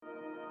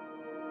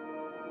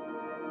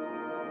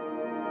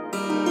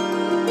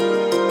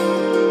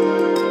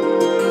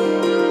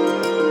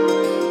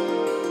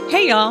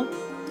y'all.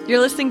 You're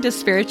listening to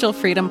Spiritual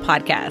Freedom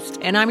Podcast,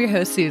 and I'm your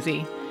host,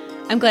 Susie.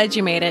 I'm glad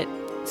you made it.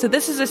 So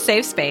this is a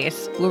safe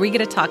space where we get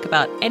to talk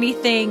about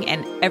anything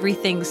and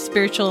everything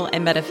spiritual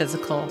and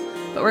metaphysical,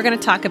 but we're going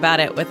to talk about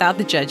it without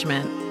the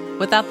judgment,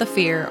 without the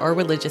fear or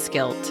religious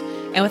guilt,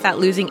 and without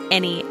losing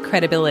any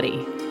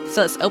credibility.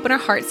 So let's open our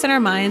hearts and our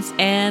minds,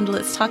 and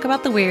let's talk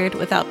about the weird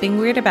without being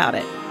weird about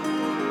it.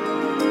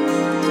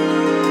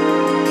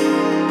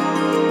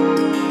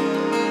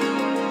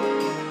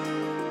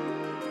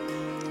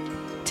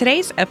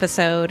 Today's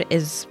episode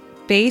is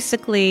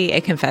basically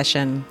a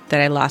confession that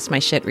I lost my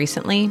shit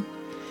recently,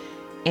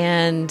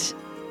 and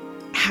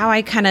how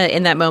I kind of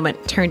in that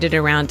moment turned it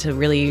around to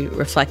really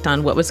reflect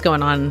on what was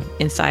going on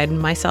inside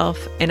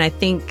myself. And I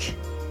think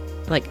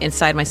like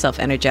inside myself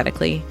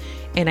energetically.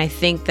 And I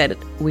think that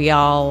we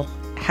all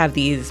have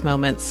these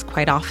moments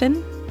quite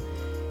often.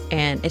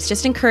 And it's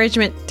just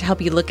encouragement to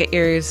help you look at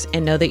yours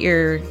and know that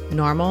you're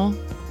normal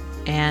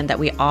and that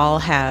we all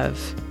have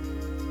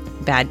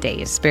bad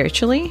days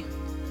spiritually.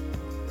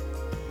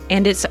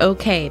 And it's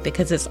okay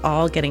because it's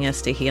all getting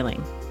us to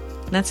healing.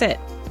 And that's it.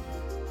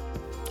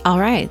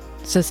 All right.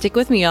 So stick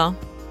with me, y'all.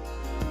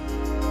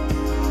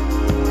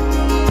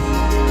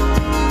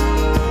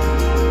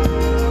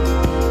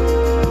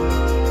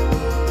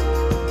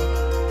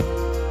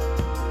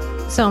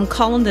 So I'm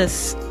calling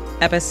this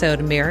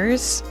episode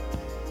Mirrors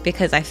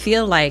because I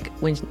feel like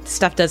when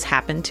stuff does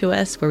happen to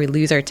us where we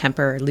lose our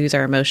temper, lose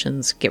our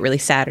emotions, get really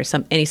sad or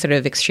any sort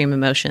of extreme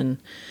emotion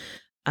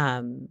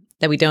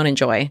that we don't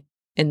enjoy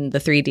in the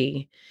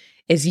 3D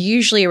is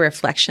usually a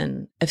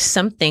reflection of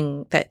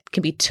something that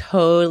can be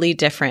totally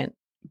different,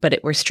 but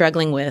we're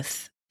struggling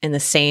with in the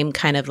same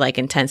kind of like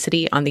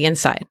intensity on the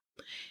inside.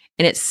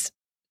 And it's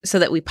so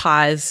that we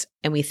pause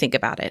and we think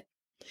about it.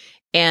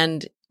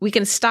 And we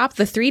can stop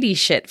the 3D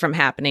shit from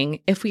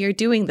happening if we are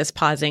doing this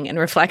pausing and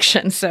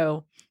reflection.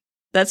 So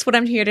that's what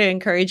I'm here to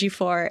encourage you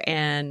for.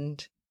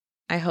 And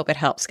I hope it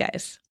helps,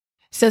 guys.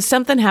 So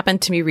something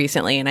happened to me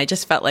recently, and I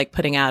just felt like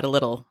putting out a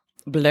little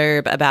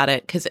blurb about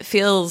it because it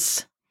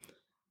feels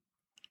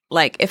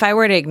like if I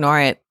were to ignore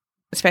it,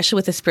 especially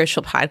with a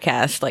spiritual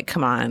podcast, like,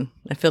 come on,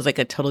 it feels like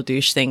a total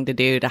douche thing to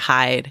do, to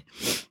hide.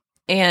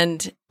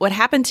 And what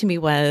happened to me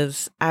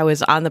was I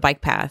was on the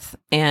bike path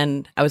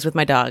and I was with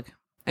my dog,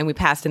 and we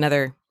passed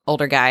another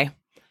older guy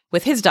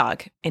with his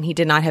dog, and he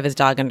did not have his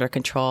dog under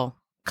control.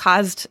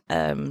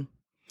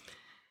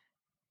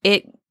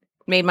 It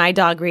made my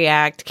dog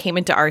react, came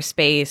into our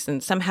space,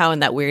 and somehow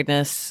in that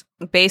weirdness,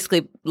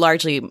 basically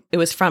largely it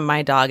was from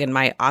my dog and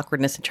my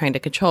awkwardness in trying to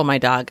control my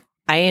dog.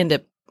 I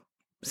ended up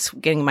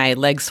getting my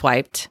leg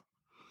swiped,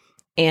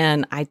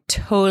 and I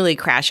totally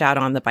crash out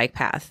on the bike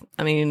path.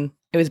 I mean,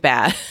 it was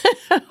bad.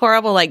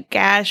 Horrible, like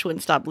gash,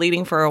 wouldn't stop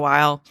bleeding for a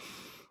while.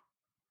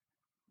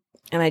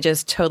 And I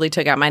just totally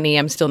took out my knee.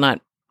 I'm still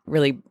not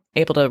really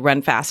able to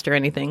run fast or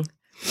anything.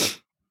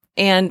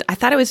 And I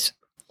thought it was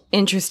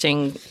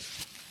interesting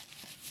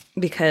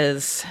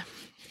because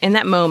in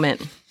that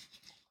moment,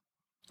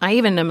 I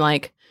even am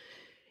like,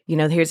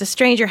 here's a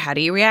stranger. How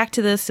do you react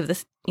to this? If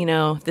this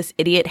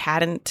idiot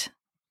hadn't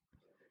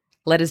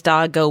let his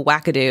dog go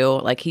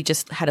wackadoo, like he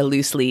just had a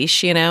loose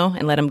leash,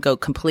 and let him go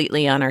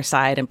completely on our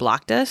side and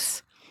blocked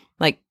us.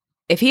 Like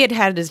if he had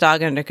had his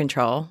dog under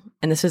control,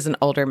 and this was an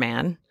older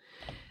man,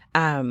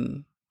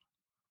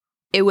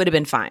 it would have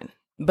been fine,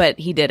 but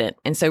he didn't.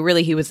 And so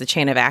really he was the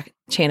chain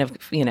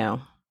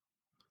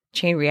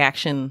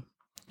reaction,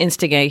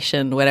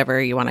 instigation,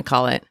 whatever you want to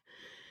call it.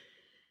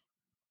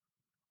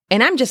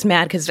 And I'm just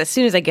mad because as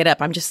soon as I get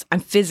up, I'm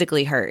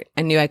physically hurt.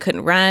 I knew I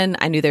couldn't run.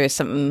 I knew there was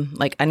something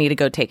like I need to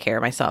go take care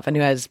of myself. I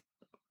knew I was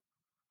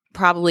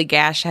probably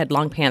gashed. I had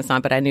long pants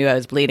on, but I knew I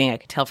was bleeding. I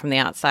could tell from the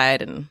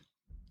outside. And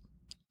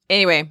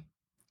anyway,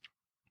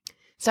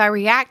 so I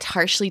react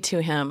harshly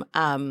to him.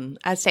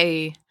 I'd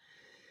say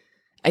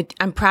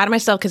I'm proud of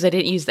myself because I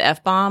didn't use the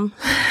F-bomb.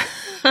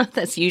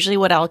 That's usually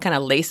what I'll kind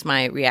of lace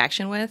my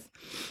reaction with.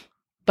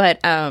 But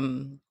I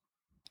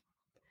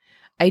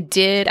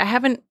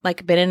haven't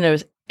like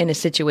been in a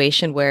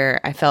situation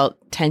where I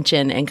felt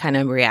tension and kind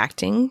of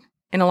reacting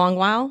in a long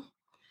while.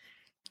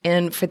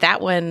 And for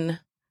that one,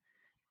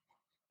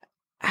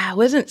 I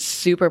wasn't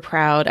super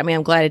proud. I mean,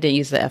 I'm glad I didn't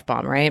use the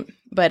F-bomb, right?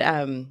 But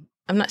I'm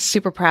not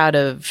super proud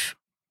of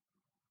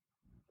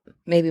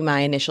maybe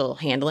my initial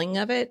handling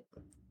of it.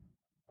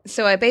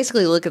 So I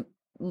basically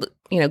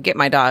get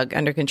my dog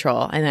under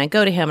control, and then I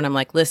go to him and I'm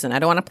like, listen, I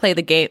don't want to play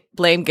the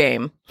blame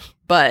game,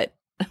 but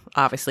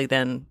obviously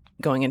then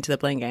going into the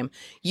blame game,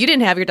 you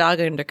didn't have your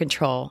dog under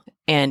control,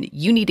 and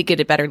you need to get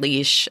a better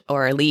leash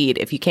or a lead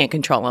if you can't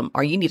control him,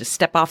 or you need to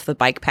step off the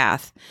bike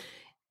path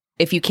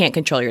if you can't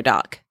control your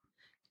dog.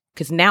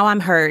 Because now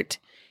I'm hurt,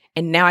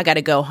 and now I got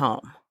to go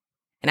home.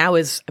 And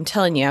I'm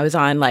telling you, I was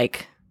on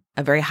like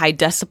a very high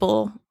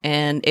decibel,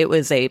 and it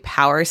was a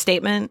power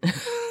statement.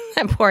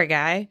 That poor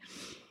guy.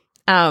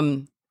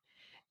 And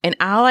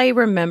all I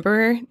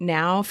remember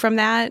now from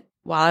that,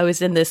 while I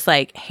was in this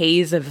like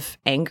haze of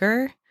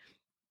anger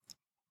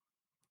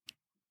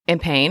and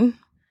pain,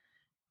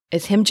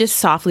 is him just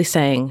softly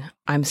saying,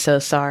 "I'm so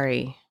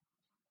sorry.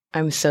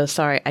 I'm so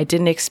sorry. I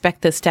didn't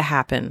expect this to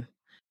happen.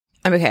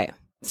 I'm okay.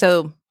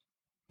 So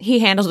he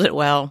handled it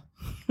well.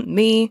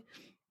 Me,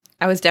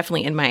 I was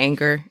definitely in my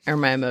anger or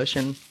my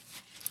emotion,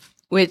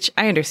 which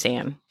I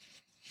understand.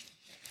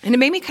 And it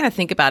made me kind of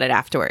think about it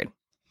afterward.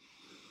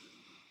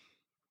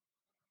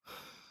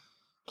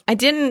 I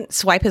didn't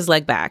swipe his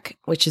leg back,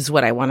 which is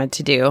what I wanted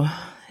to do,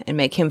 and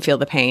make him feel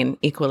the pain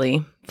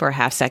equally for a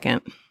half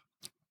second.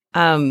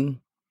 I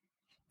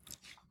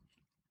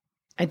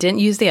didn't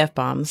use the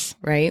F-bombs,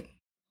 right?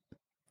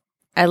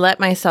 I let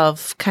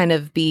myself kind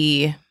of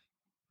be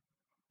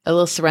a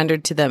little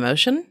surrendered to the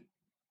emotion,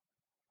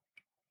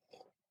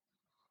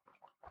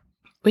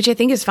 which I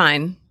think is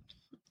fine.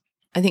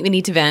 I think we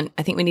need to vent.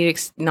 I think we need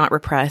to not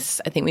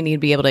repress. I think we need to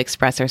be able to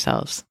express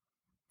ourselves.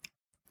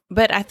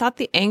 But I thought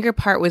the anger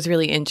part was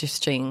really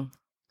interesting.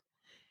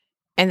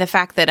 And the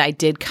fact that I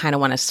did kind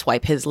of want to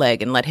swipe his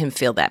leg and let him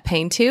feel that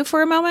pain too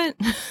for a moment.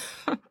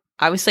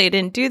 Obviously, I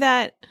didn't do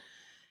that.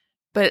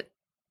 But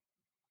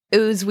it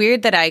was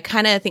weird that I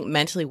kind of, I think,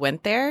 mentally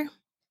went there.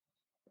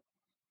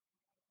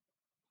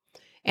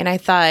 And I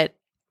thought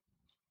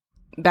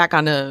back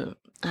on I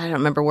don't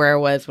remember where I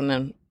was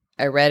when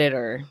I read it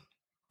or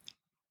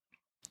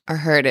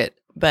heard it,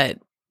 but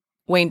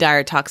Wayne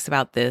Dyer talks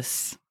about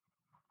this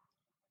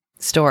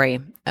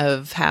story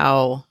of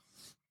how,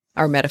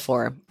 our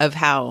metaphor of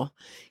how,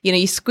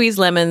 you squeeze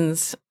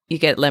lemons, you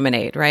get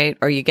lemonade, right?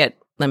 Or you get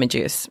lemon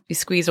juice. You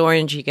squeeze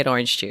orange, you get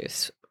orange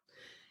juice.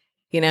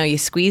 You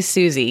squeeze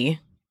Susie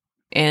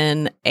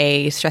in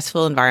a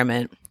stressful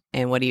environment,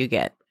 and what do you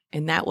get?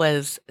 And that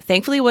was,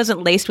 thankfully, it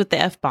wasn't laced with the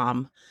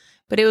F-bomb,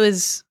 but it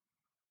was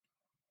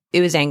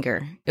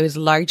anger. It was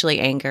largely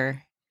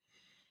anger.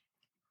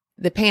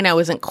 The pain I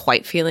wasn't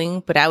quite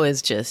feeling, but I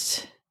was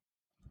just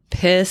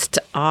pissed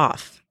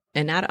off.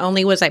 And not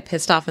only was I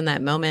pissed off in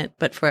that moment,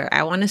 but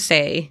I want to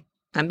say,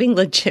 I'm being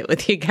legit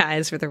with you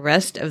guys for the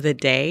rest of the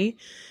day,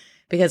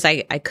 because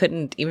I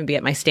couldn't even be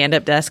at my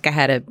stand-up desk. I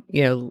had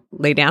to,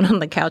 lay down on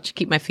the couch to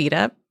keep my feet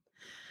up.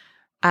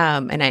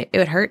 And it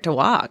would hurt to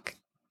walk.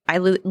 I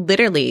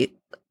literally,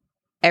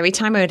 every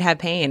time I would have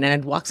pain and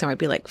I'd walk somewhere, I'd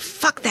be like,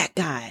 fuck that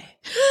guy.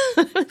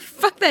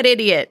 Fuck that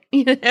idiot.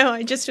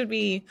 I just would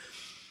be,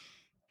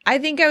 I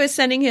think I was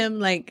sending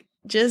him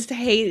just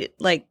hate,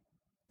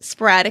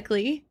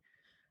 sporadically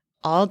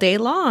all day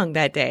long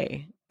that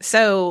day.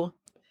 So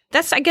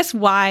that's, I guess,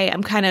 why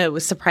I'm kind of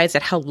was surprised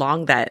at how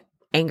long that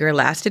anger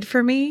lasted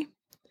for me.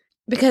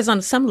 Because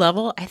on some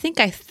level, I think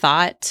I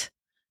thought,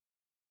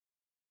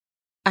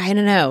 I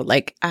don't know,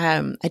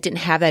 I didn't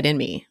have that in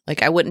me.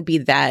 I wouldn't be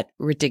that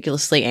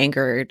ridiculously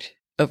angered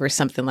over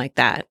something like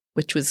that,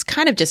 which was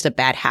kind of just a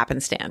bad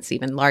happenstance,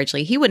 even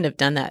largely. He wouldn't have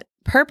done that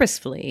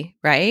purposefully,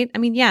 right? I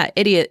mean, yeah,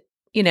 idiot,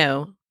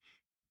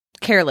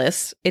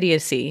 careless,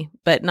 idiocy,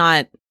 but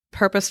not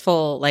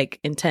purposeful,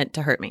 intent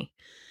to hurt me.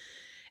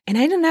 And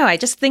I don't know, I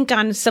just think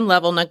on some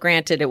level, not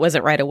granted, it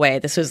wasn't right away.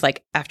 This was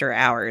after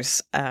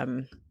hours,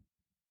 and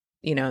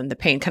the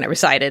pain kind of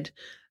receded.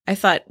 I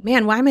thought,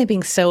 man, why am I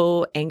being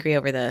so angry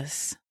over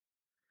this?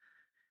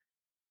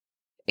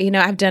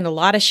 I've done a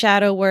lot of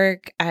shadow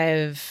work.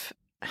 I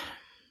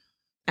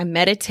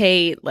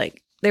meditate.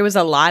 There was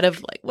a lot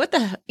of what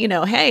the,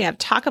 hey, I've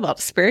talked about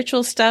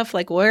spiritual stuff.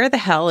 Where the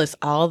hell is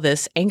all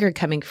this anger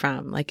coming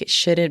from? It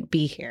shouldn't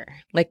be here.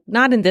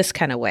 Not in this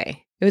kind of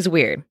way. It was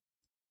weird.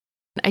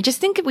 I just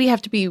think we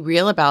have to be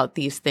real about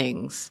these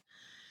things,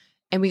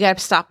 and we got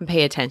to stop and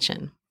pay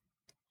attention.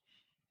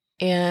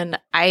 And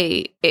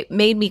it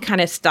made me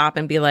kind of stop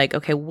and be like,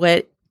 okay,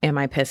 what am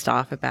I pissed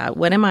off about?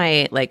 What am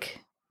I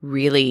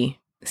really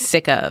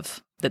sick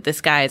of that this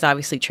guy is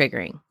obviously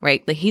triggering,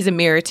 right? He's a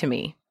mirror to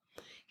me.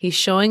 He's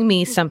showing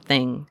me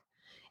something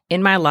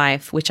in my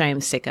life which I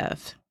am sick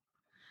of,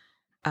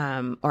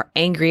 or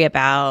angry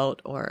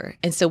about,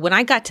 and so when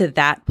I got to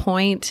that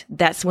point,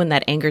 that's when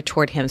that anger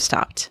toward him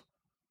stopped.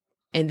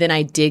 And then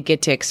I did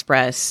get to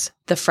express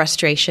the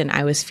frustration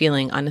I was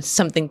feeling on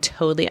something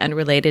totally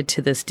unrelated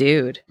to this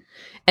dude.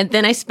 And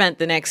then I spent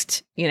the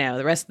next,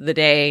 the rest of the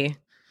day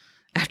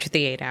after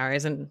the 8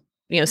 hours. And,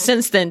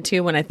 since then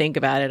too, when I think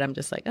about it, I'm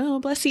just like,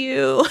 oh, bless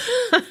you.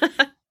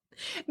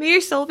 May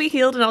your soul be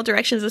healed in all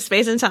directions of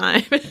space and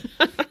time.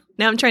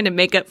 Now I'm trying to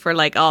make up for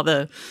all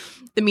the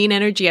mean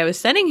energy I was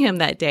sending him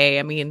that day.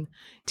 I mean,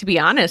 to be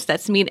honest,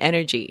 that's mean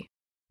energy.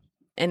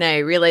 And I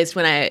realized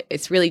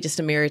it's really just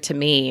a mirror to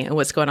me and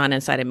what's going on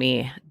inside of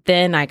me.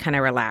 Then I kind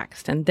of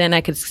relaxed, and then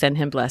I could send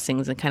him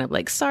blessings and kind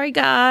of sorry,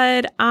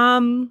 God,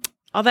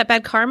 all that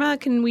bad karma,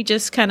 can we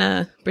just kind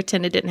of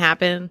pretend it didn't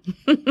happen?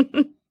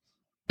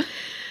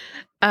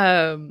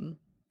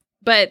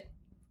 But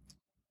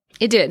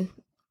it did,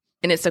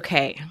 and it's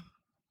okay.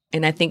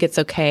 And I think it's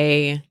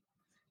okay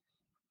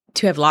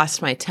to have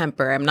lost my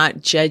temper. I'm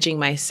not judging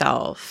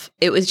myself.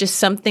 It was just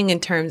something in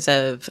terms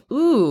of,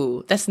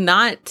 ooh, that's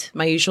not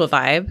my usual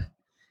vibe.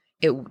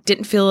 It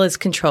didn't feel as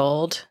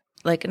controlled,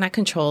 not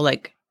control,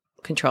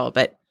 control,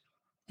 but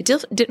it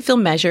didn't feel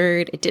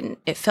measured.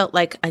 It felt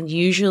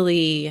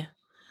unusually,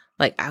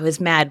 I was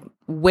mad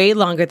way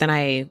longer than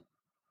I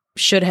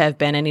should have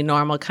been any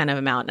normal kind of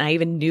amount. And I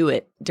even knew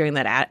it during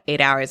that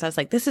 8 hours. I was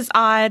like, this is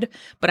odd,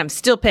 but I'm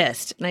still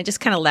pissed. And I just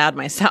kind of allowed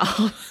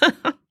myself,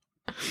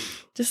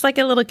 just like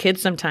a little kid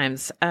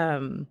sometimes.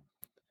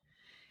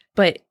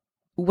 But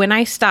when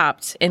I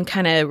stopped and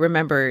kind of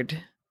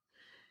remembered,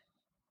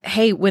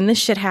 hey, when this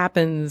shit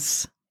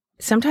happens,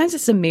 sometimes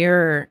it's a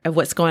mirror of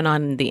what's going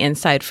on in the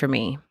inside for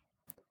me.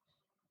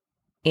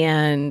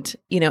 And,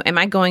 am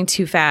I going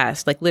too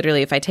fast? Like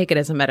literally, if I take it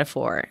as a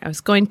metaphor, I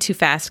was going too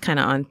fast kind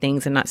of on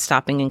things and not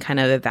stopping and kind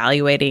of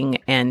evaluating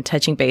and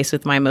touching base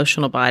with my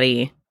emotional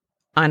body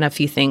on a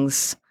few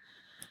things.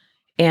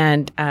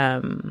 And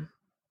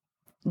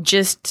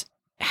just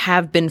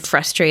have been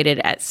frustrated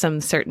at some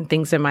certain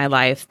things in my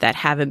life that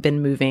haven't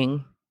been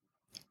moving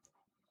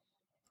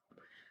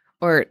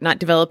or not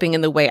developing in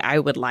the way I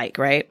would like,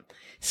 right?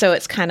 So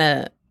it's kind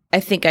of, I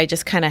think I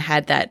just kind of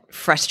had that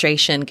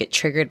frustration get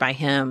triggered by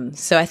him.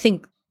 So I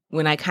think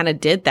when I kind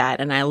of did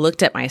that and I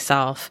looked at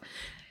myself,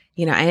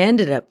 I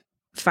ended up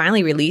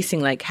finally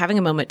releasing, like having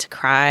a moment to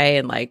cry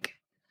and like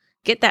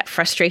get that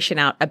frustration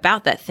out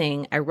about that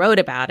thing. I wrote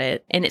about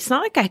it. And it's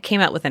not like I came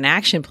out with an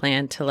action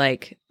plan to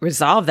like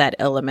resolve that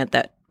element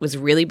that was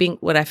really being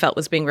what I felt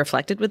was being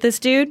reflected with this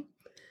dude.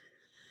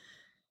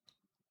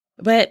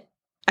 But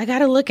I got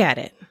to look at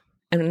it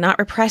and not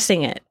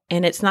repressing it.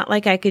 And it's not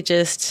like I could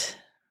just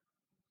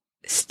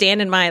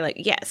stand in my like,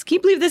 yes, can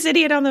you believe this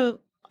idiot on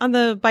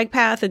the bike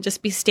path and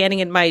just be standing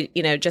in my,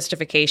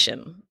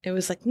 justification. It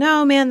was like,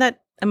 no, man,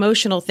 that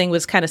emotional thing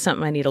was kind of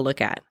something I need to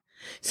look at.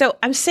 So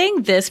I'm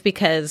saying this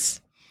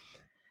because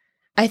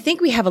I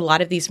think we have a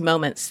lot of these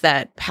moments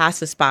that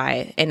pass us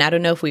by, and I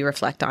don't know if we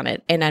reflect on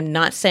it. And I'm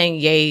not saying,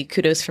 yay,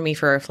 kudos for me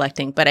for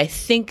reflecting, but I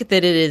think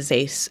that it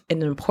is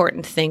an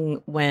important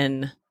thing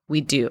when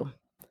we do.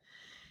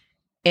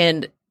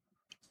 And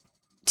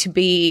to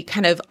be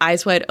kind of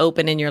eyes wide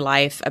open in your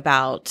life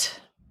about,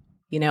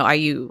 are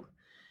you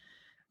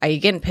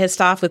getting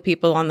pissed off with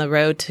people on the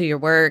road to your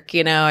work?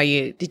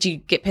 Did you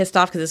get pissed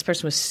off because this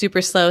person was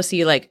super slow? So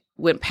you like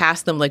went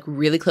past them like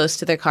really close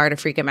to their car to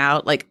freak them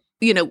out? Like,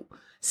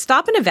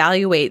 stop and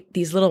evaluate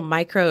these little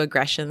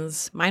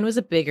microaggressions. Mine was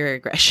a bigger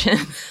aggression.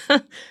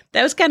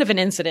 That was kind of an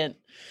incident.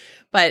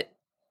 But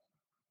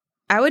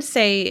I would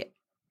say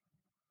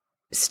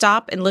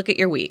stop and look at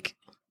your week.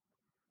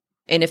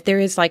 And if there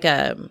is like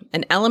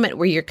an element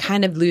where you're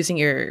kind of losing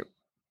your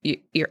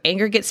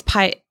anger gets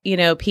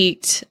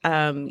peaked,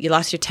 you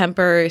lost your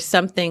temper,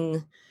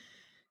 something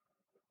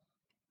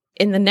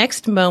in the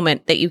next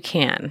moment that you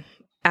can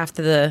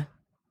after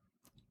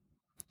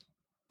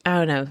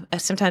I don't know,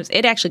 sometimes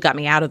it actually got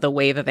me out of the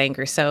wave of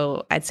anger.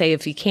 So I'd say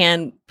if you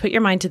can put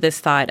your mind to this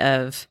thought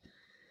of,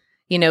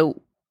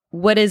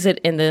 what is it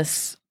in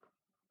this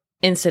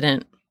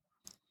incident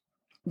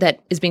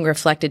that is being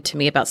reflected to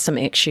me about some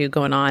issue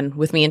going on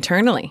with me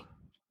internally.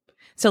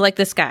 So like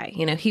this guy,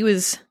 he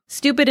was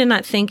stupid and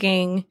not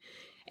thinking,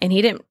 and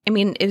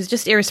it was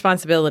just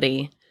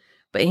irresponsibility,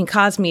 but he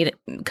caused me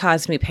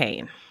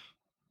pain.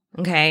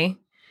 Okay.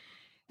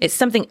 It's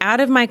something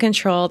out of my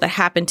control that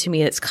happened to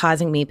me that's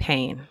causing me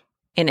pain.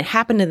 And it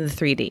happened in the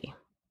 3D.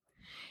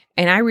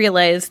 And I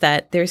realized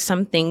that there's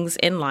some things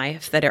in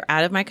life that are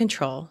out of my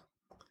control,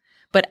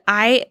 but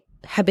I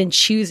have been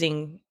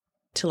choosing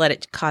to let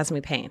it cause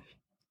me pain.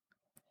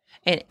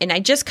 And I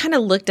just kind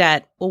of looked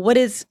at, well, what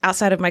is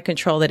outside of my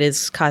control that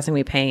is causing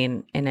me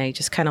pain? And I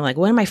just kind of like,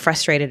 what am I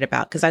frustrated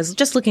about? Because I was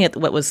just looking at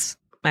what was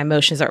my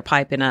emotions that were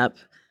piping up.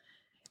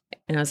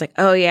 And I was like,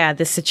 oh yeah,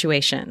 this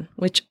situation,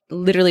 which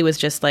literally was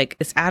just like,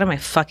 it's out of my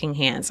fucking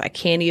hands. I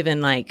can't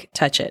even like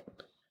touch it.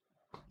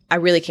 I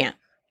really can't.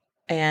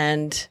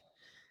 And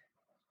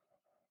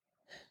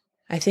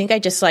I think I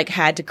just like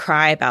had to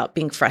cry about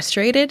being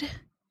frustrated,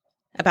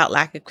 about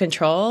lack of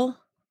control.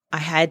 I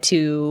had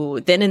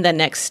to then in the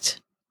next,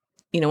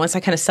 once I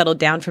kind of settled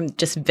down from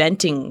just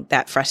venting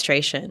that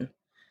frustration,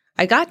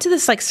 I got to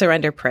this like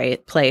surrender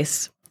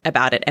place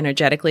about it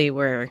energetically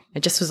where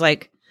it just was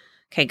like,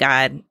 okay,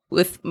 God,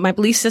 with my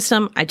belief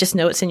system, I just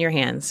know it's in your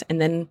hands. And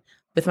then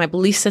with my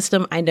belief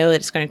system, I know that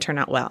it's going to turn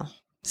out well.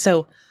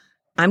 So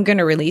I'm going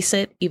to release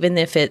it, even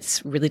if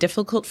it's really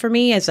difficult for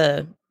me as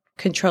a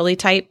control-y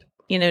type,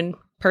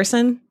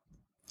 person.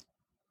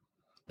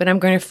 But I'm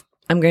going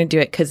to do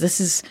it because this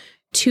is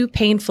too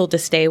painful to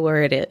stay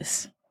where it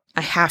is.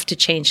 I have to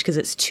change because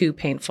it's too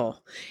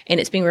painful. And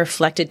it's being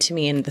reflected to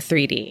me in the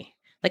 3D.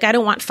 Like, I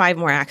don't want 5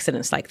 more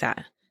accidents like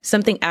that.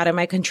 Something out of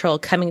my control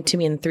coming to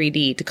me in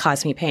 3D to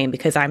cause me pain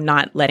because I'm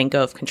not letting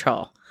go of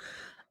control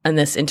on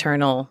this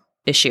internal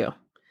issue.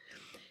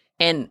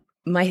 And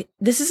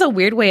this is a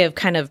weird way of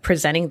kind of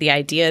presenting the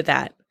idea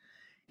that,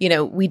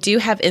 we do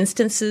have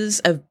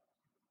instances of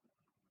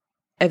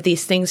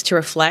these things to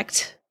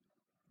reflect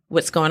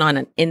what's going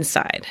on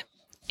inside.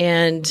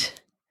 And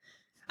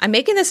I'm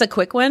making this a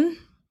quick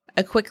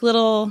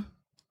little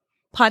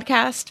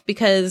podcast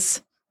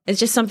because it's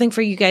just something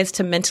for you guys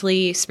to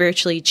mentally,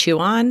 spiritually chew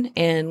on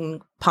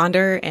and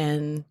ponder.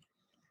 And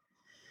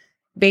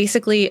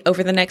basically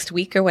over the next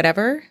week or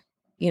whatever,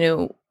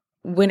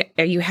 when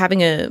are you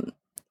having a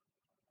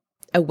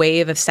a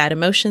wave of sad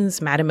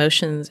emotions, mad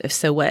emotions? If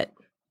so, what?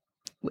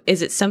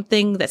 Is it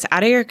something that's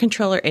out of your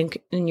control or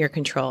in your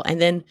control? And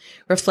then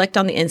reflect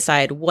on the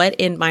inside. What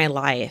in my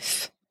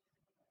life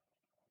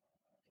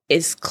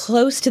is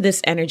close to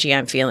this energy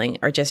I'm feeling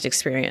or just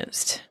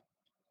experienced?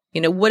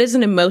 What is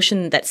an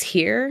emotion that's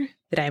here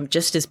that I'm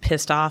just as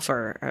pissed off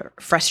or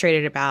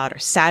frustrated about or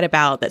sad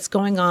about that's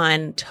going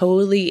on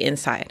totally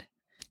inside?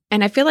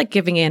 And I feel like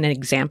giving an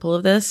example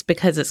of this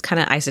because it's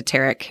kind of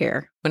esoteric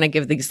here when I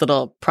give these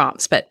little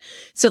prompts. But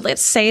so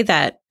let's say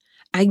that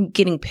I'm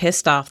getting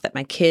pissed off that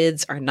my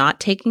kids are not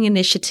taking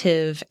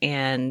initiative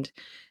and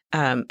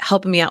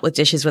helping me out with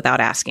dishes without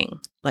asking.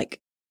 Like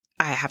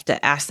I have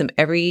to ask them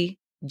every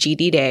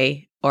GD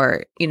day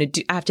or, I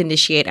have to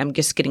initiate. I'm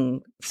just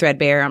getting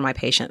threadbare on my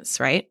patience,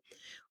 right?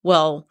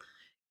 Well,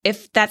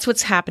 if that's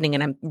what's happening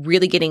and I'm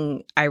really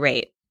getting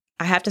irate,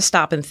 I have to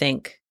stop and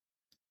think,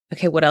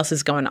 okay, what else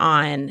is going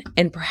on?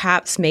 And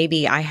perhaps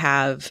maybe I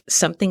have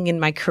something in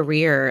my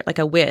career, like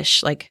a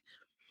wish, like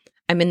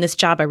I'm in this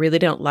job I really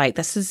don't like.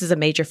 This is a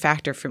major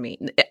factor for me.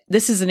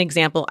 This is an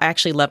example. I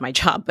actually love my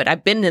job, but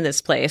I've been in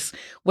this place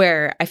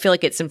where I feel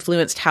like it's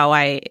influenced how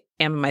I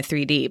am in my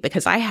 3D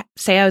because I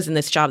was in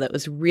this job that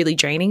was really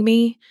draining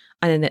me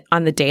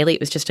on the daily.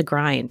 It was just a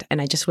grind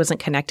and I just wasn't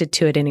connected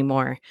to it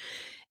anymore.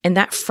 And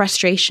that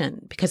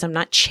frustration because I'm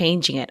not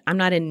changing it, I'm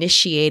not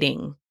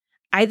initiating.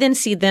 I then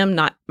see them,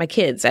 not my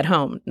kids at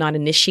home, not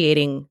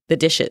initiating the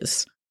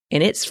dishes.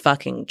 And it's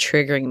fucking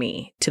triggering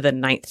me to the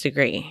 9th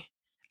degree.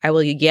 I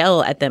will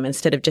yell at them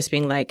instead of just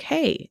being like,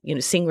 hey,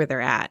 seeing where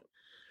they're at.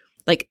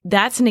 Like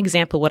that's an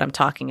example of what I'm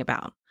talking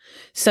about.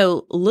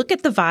 So look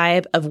at the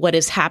vibe of what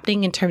is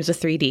happening in terms of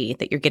 3D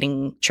that you're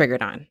getting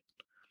triggered on.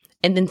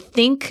 And then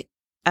think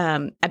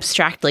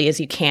abstractly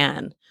as you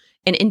can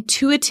and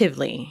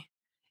intuitively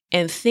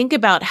and think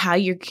about how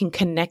you can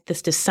connect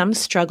this to some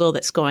struggle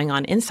that's going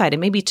on inside. It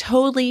may be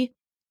totally,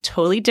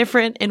 totally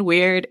different and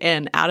weird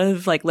and out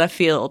of like left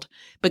field,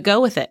 but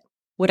go with it.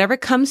 Whatever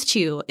comes to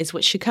you is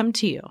what should come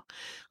to you.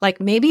 Like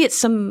maybe it's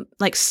some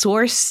like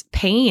source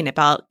pain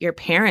about your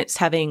parents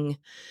having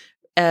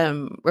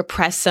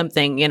repressed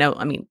something,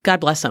 God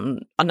bless them.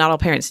 Not all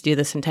parents do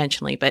this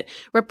intentionally, but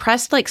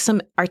repressed like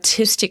some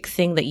artistic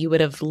thing that you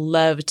would have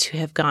loved to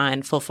have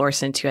gone full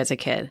force into as a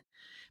kid.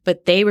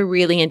 But they were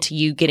really into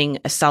you getting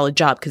a solid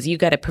job because you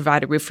got to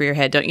provide a roof for your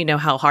head. Don't you know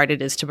how hard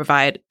it is to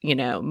provide,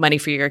 money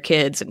for your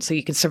kids and so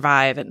you can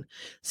survive? And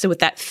so with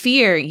that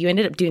fear, you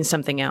ended up doing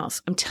something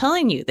else. I'm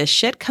telling you, this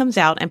shit comes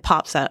out and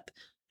pops up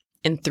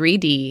in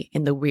 3D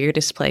in the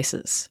weirdest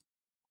places.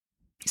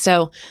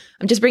 So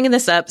I'm just bringing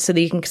this up so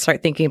that you can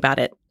start thinking about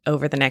it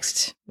over the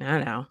next,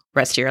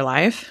 rest of your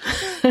life.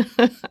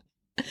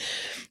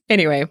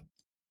 Anyway,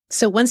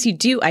 so once you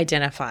do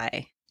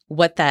identify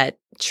what that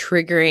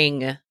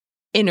triggering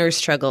inner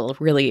struggle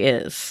really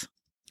is,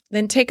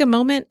 then take a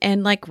moment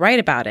and like write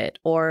about it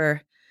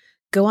or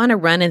go on a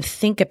run and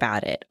think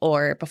about it.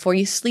 Or before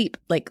you sleep,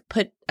 like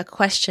put a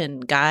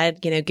question,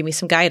 God, give me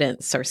some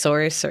guidance or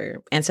source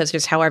or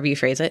ancestors, however you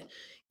phrase it.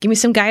 Give me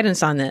some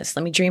guidance on this.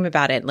 Let me dream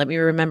about it. Let me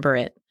remember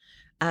it.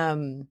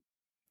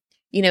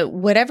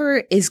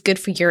 Whatever is good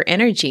for your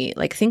energy,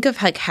 like think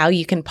of like how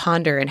you can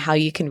ponder and how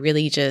you can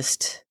really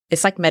just,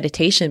 it's like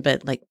meditation,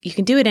 but like you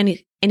can do it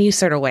any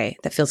sort of way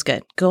that feels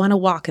good. Go on a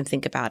walk and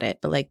think about it.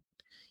 But like,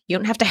 you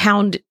don't have to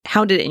hound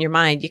it in your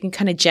mind. You can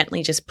kind of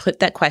gently just put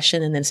that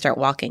question and then start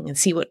walking and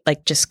see what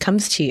like just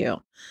comes to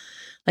you.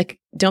 Like,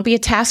 don't be a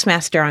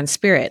taskmaster on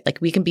spirit. Like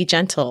we can be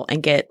gentle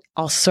and get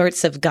all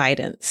sorts of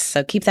guidance.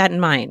 So keep that in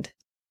mind.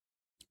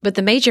 But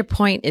the major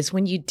point is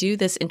when you do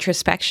this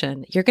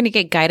introspection, you're going to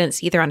get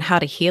guidance either on how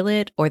to heal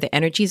it or the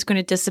energy is going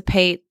to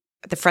dissipate,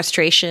 the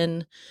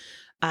frustration,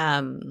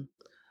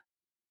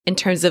 in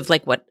terms of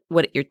like what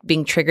you're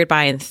being triggered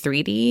by in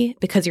 3D,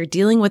 because you're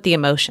dealing with the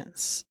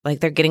emotions, like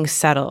they're getting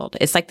settled.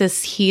 It's like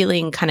this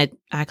healing kind of,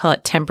 I call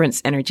it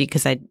temperance energy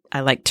because I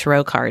like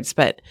tarot cards,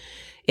 but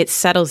it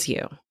settles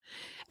you.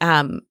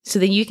 So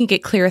then you can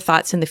get clearer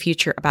thoughts in the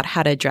future about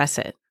how to address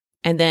it.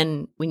 And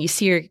then when you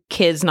see your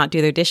kids not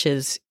do their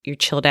dishes, you're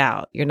chilled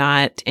out. You're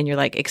not, and you're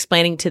like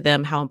explaining to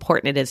them how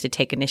important it is to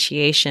take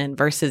initiation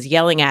versus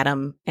yelling at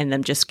them and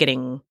them just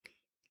getting,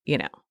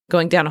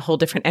 going down a whole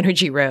different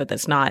energy road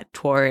that's not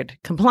toward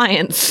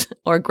compliance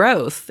or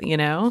growth,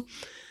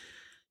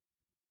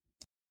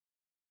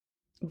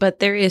 But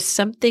there is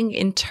something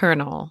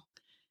internal.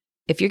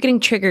 If you're getting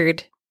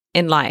triggered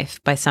in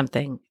life by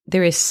something,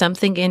 there is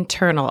something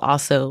internal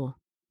also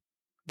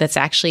that's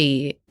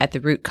actually at the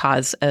root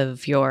cause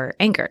of your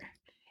anger.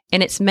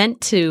 And it's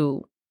meant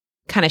to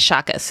kind of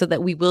shock us so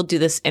that we will do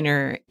this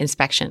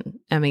introspection.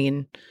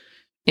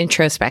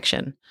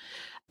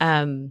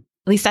 At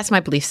least that's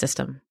my belief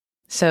system.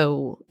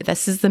 So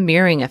this is the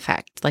mirroring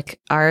effect. Like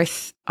our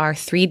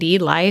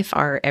 3D life,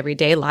 our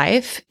everyday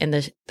life, and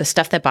the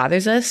stuff that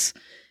bothers us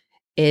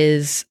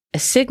is a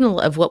signal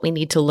of what we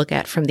need to look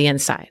at from the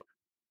inside.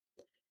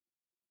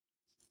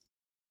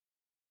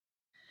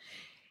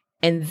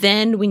 And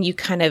then when you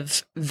kind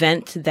of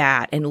vent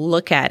that and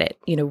look at it,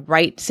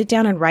 sit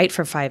down and write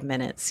for 5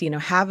 minutes,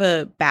 have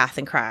a bath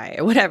and cry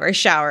or whatever,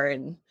 shower,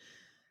 and,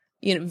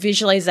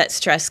 visualize that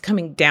stress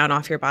coming down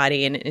off your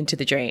body and into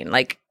the drain,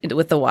 like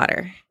with the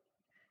water.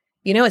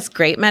 It's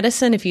great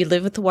medicine if you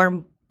live with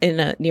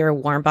near a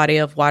warm body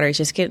of water,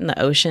 just get in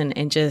the ocean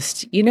and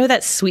just,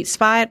 that sweet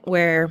spot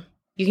where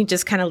you can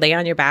just kind of lay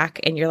on your back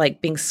and you're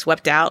like being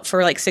swept out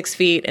for like 6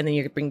 feet and then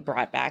you're being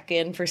brought back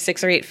in for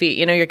 6 or 8 feet.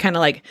 You're kind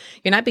of like,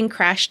 you're not being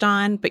crashed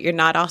on, but you're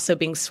not also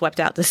being swept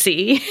out to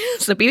sea.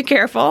 So be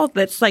careful.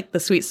 That's like the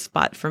sweet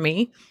spot for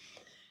me.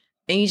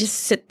 And you just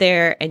sit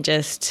there and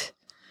just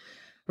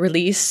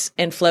release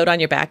and float on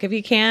your back if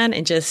you can.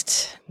 And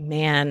just,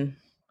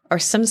 or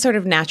some sort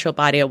of natural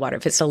body of water.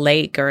 If it's a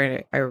lake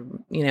or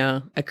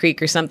a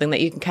creek or something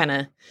that you can kind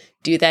of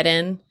do that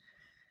in.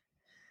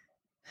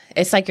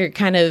 It's like you're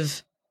kind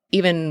of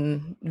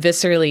even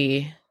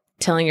viscerally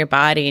telling your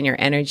body and your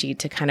energy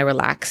to kind of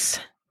relax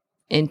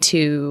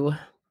into,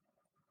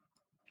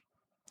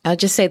 I'll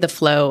just say, the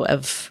flow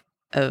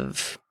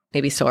of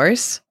maybe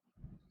source.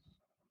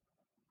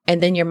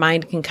 And then your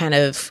mind can kind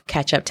of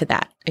catch up to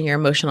that and your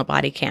emotional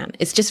body can.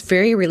 It's just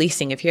very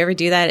releasing. If you ever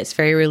do that, it's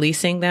very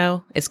releasing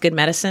though. It's good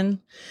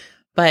medicine.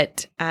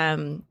 But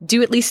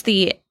do at least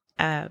the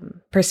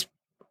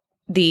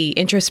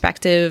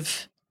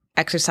introspective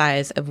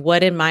exercise of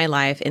what in my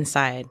life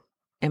inside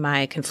am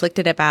I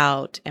conflicted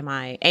about? Am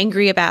I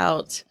angry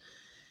about?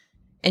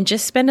 And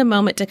just spend a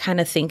moment to kind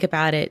of think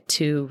about it,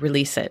 to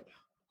release it.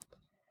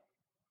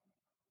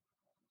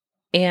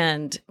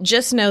 And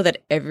just know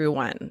that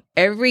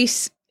every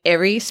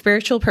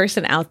spiritual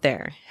person out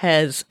there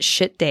has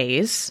shit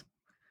days.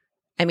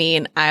 I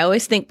mean, I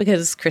always think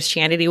because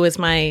Christianity was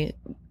my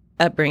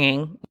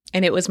upbringing,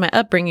 and it was my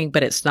upbringing,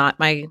 but it's not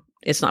my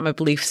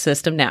belief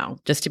system now,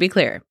 just to be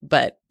clear,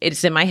 but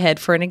it's in my head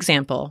for an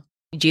example.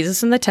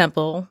 Jesus in the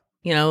temple,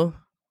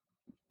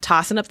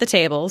 tossing up the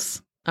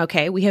tables.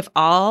 Okay, we have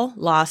all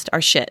lost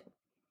our shit.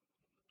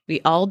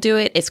 We all do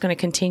it. It's going to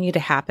continue to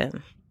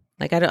happen.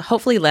 Like,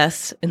 hopefully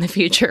less in the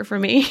future for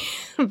me,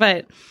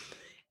 but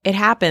it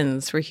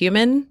happens. We're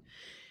human,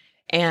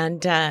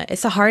 and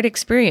it's a hard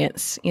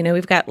experience.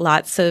 We've got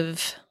lots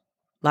of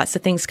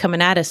things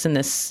coming at us in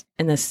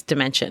this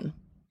dimension.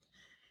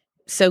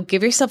 So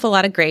give yourself a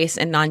lot of grace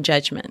and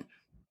non-judgment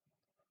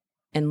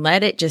and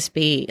let it just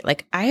be.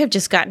 Like, I have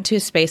just gotten to a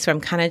space where I'm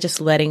kind of just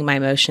letting my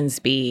emotions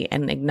be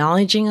and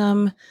acknowledging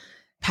them,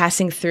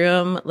 passing through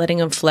them, letting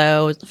them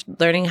flow,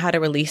 learning how to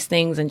release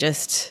things, and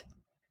just,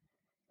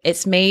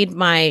 it's made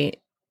my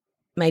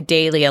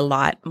daily a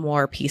lot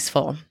more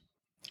peaceful.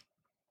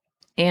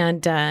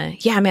 And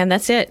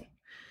that's it.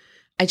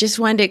 I just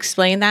wanted to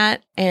explain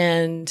that.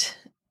 And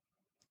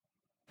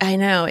I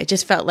know it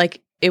just felt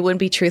like it wouldn't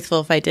be truthful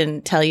if I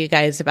didn't tell you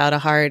guys about a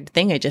hard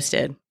thing I just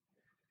did.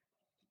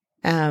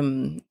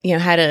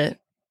 Had a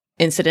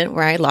incident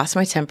where I lost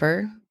my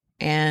temper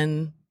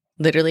and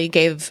literally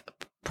gave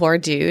poor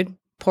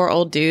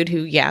old dude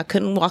who,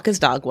 couldn't walk his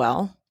dog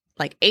well,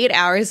 like 8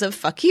 hours of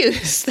fuck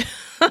yous.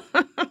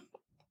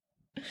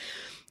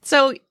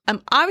 So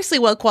I'm obviously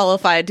well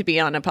qualified to be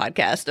on a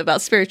podcast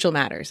about spiritual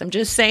matters. I'm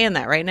just saying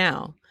that right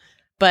now,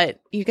 but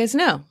you guys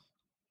know,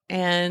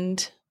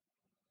 and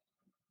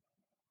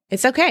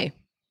it's okay.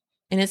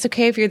 And it's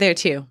okay if you're there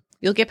too.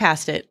 You'll get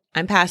past it.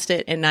 I'm past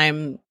it, and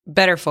I'm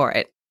better for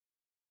it.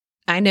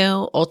 I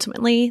know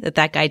ultimately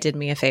that guy did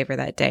me a favor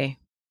that day.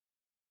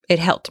 It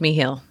helped me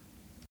heal.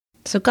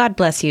 So God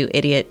bless you,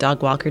 idiot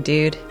dog walker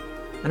dude.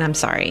 And I'm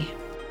sorry.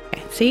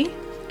 Okay, see?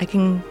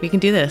 we can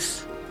do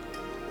this.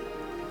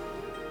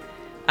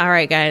 All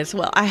right, guys.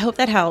 Well, I hope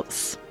that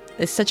helps.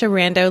 It's such a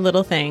rando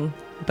little thing,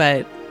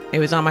 but it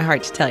was on my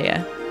heart to tell you.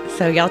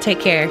 So y'all take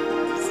care.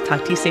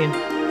 Talk to you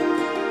soon.